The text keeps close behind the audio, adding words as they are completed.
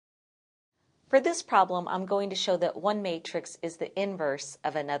For this problem, I'm going to show that one matrix is the inverse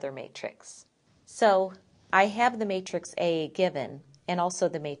of another matrix. So I have the matrix A given and also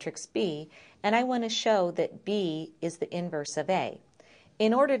the matrix B, and I want to show that B is the inverse of A.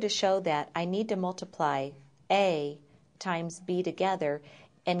 In order to show that, I need to multiply A times B together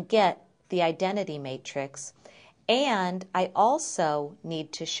and get the identity matrix, and I also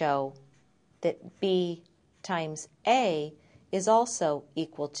need to show that B times A is also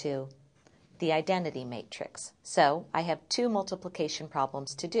equal to the identity matrix. So I have two multiplication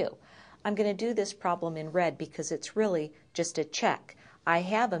problems to do. I'm going to do this problem in red because it's really just a check. I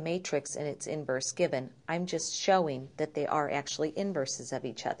have a matrix and its inverse given. I'm just showing that they are actually inverses of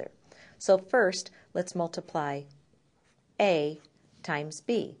each other. So first, let's multiply A times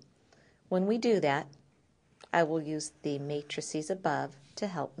B. When we do that, I will use the matrices above to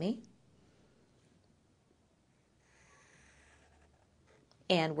help me.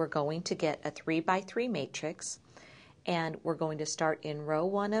 And we're going to get a 3 by 3 matrix, and we're going to start in row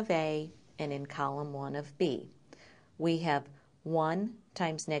 1 of A and in column 1 of B. We have 1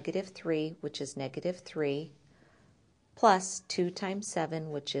 times -3, which is -3, plus 2 times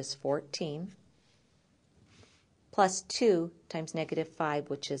 7, which is 14, plus 2 times -5,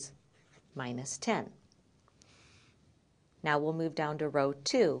 which is -10. Now we'll move down to row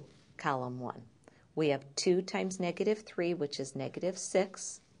 2, column 1. We have 2 times -3, which is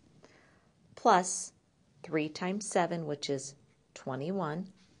 -6, plus 3 times 7, which is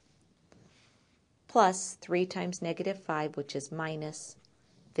 21, plus 3 times -5, which is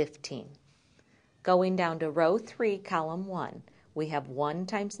 -15. Going down to row 3, column 1, we have 1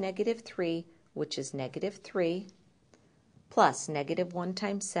 times -3, which is -3, plus -1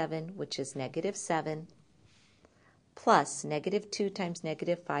 times 7, which is -7, plus -2 times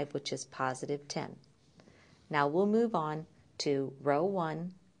 -5, which is +10. Now we'll move on to row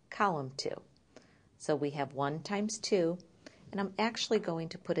 1, column 2. So we have 1 times 2, and I'm actually going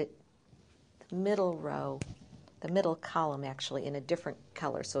to put it the middle row, the middle column actually in a different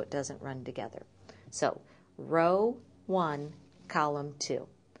color so it doesn't run together. So row 1, column 2.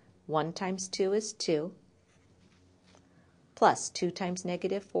 1 times 2 is 2, plus 2 times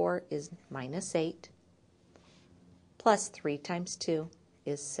 -4 is -8, plus 3 times 2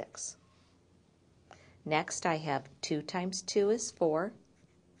 is 6. Next I have 2 times 2 is 4,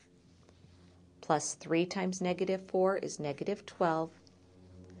 plus 3 times -4 is -12.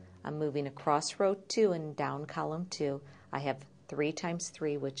 I'm moving across row 2 and down column 2. I have 3 times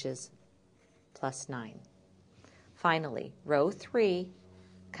 3, which is +9. Finally, row 3,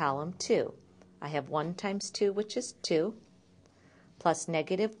 column 2. I have 1 times 2, which is 2, plus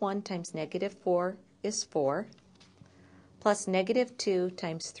 -1 times -4 is 4, plus -2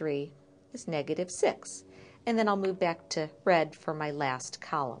 times 3 is -6. And then I'll move back to red for my last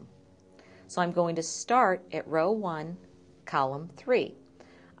column. So I'm going to start at row 1, column 3.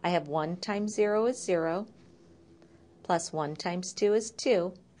 I have 1 times 0 is 0, plus 1 times 2 is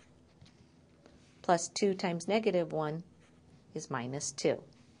 2, plus 2 times -1 is -2.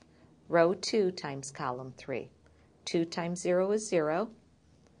 Row 2 times column 3. 2 times 0 is 0,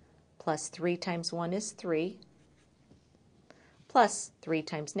 plus 3 times 1 is 3, plus 3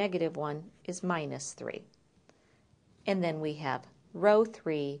 times -1 is -3. And then we have row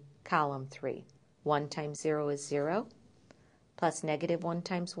 3, column 3. 1 times 0 is 0, plus -1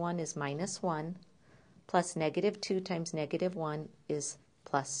 times 1 is -1, plus -2 times -1 is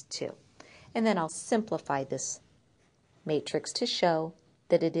 +2. And then I'll simplify this matrix to show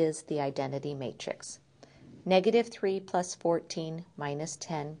that it is the identity matrix. -3 plus 14 minus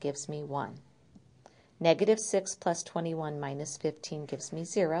 10 gives me 1. -6 plus 21 minus 15 gives me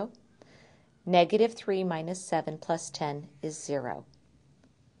 0. -3 minus 7 plus 10 is 0.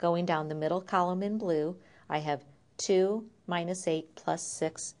 Going down the middle column in blue, I have 2 minus 8 plus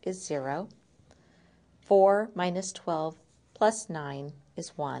 6 is 0. 4 minus 12 plus 9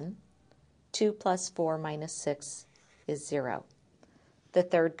 is 1. 2 plus 4 minus 6 is 0. The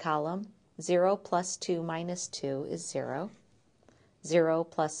third column, 0 plus 2 minus 2 is 0. 0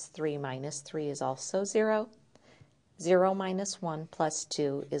 plus 3 minus 3 is also 0. 0 minus 1 plus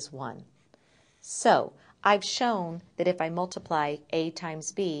 2 is 1. So I've shown that if I multiply A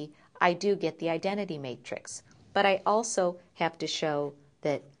times B, I do get the identity matrix. But I also have to show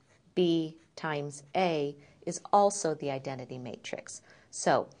that B times A is also the identity matrix.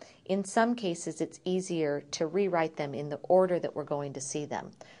 So in some cases it's easier to rewrite them in the order that we're going to see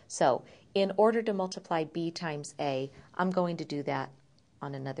them. So in order to multiply B times A, I'm going to do that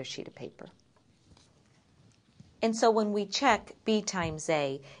on another sheet of paper. And so when we check B times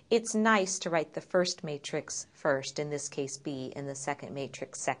A, it's nice to write the first matrix first, in this case B, and the second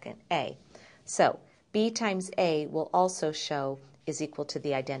matrix second, A. So B times A will also show is equal to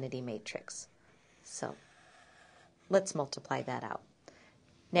the identity matrix. So let's multiply that out.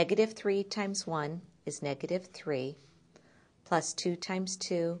 Negative 3 times 1 is negative 3, plus 2 times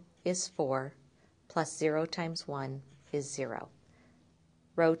 2 is 4, plus 0 times 1 is 0.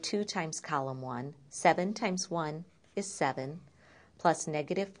 Row 2 times column 1, 7 times 1 is 7, plus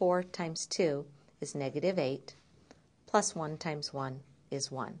negative 4 times 2 is negative 8, plus 1 times 1 is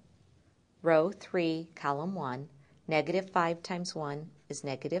 1. Row 3, column 1, negative 5 times 1 is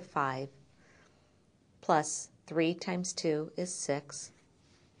negative 5, plus 3 times 2 is 6,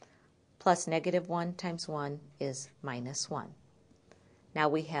 plus negative 1 times 1 is minus 1. Now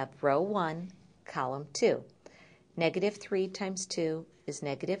we have row 1, column 2. Negative 3 times 2 is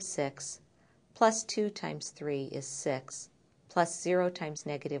negative 6, plus 2 times 3 is 6, plus 0 times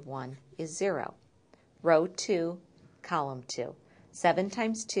negative 1 is 0. Row 2, column 2. 7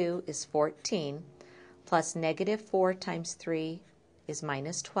 times 2 is 14, plus negative 4 times 3 is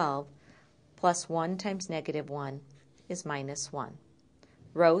minus 12, plus 1 times negative 1 is minus 1.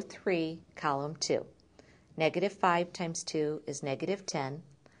 Row 3, column 2. Negative 5 times 2 is negative 10,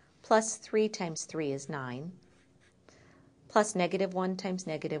 plus 3 times 3 is 9, plus negative 1 times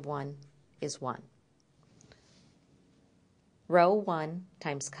negative 1 is 1. Row 1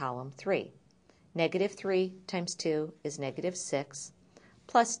 times column 3. Negative 3 times 2 is negative 6,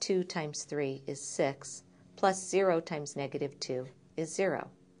 plus 2 times 3 is 6, plus 0 times negative 2 is 0.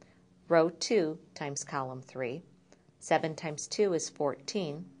 Row 2 times column 3. 7 times 2 is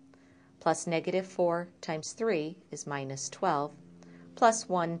 14, plus negative 4 times 3 is minus 12, plus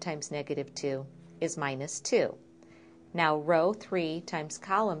 1 times negative 2 is minus 2. Now row 3 times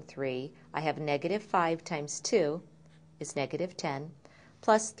column 3, I have negative 5 times 2 is negative 10,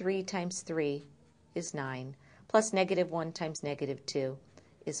 plus 3 times 3 is 9, plus negative 1 times negative 2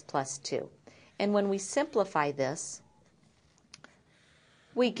 is plus 2. And when we simplify this,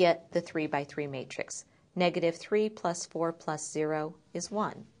 we get the 3 by 3 matrix. Negative 3 plus 4 plus 0 is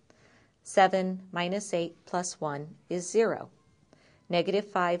 1. 7 minus 8 plus 1 is 0. Negative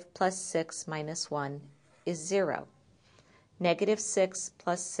 5 plus 6 minus 1 is 0. Negative 6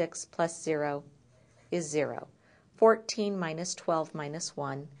 plus 6 plus 0 is 0. 14 minus 12 minus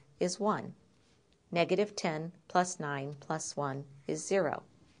 1 is 1. Negative 10 plus 9 plus 1 is 0.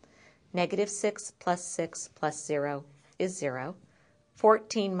 Negative 6 plus 6 plus 0 is 0.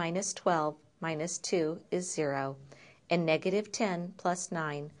 14 minus 12 minus 2 is 0. And negative 10 plus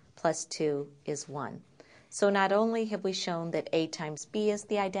 9 plus 2 is 1. So not only have we shown that A times B is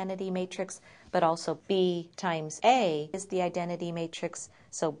the identity matrix, but also B times A is the identity matrix,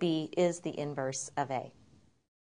 so B is the inverse of A.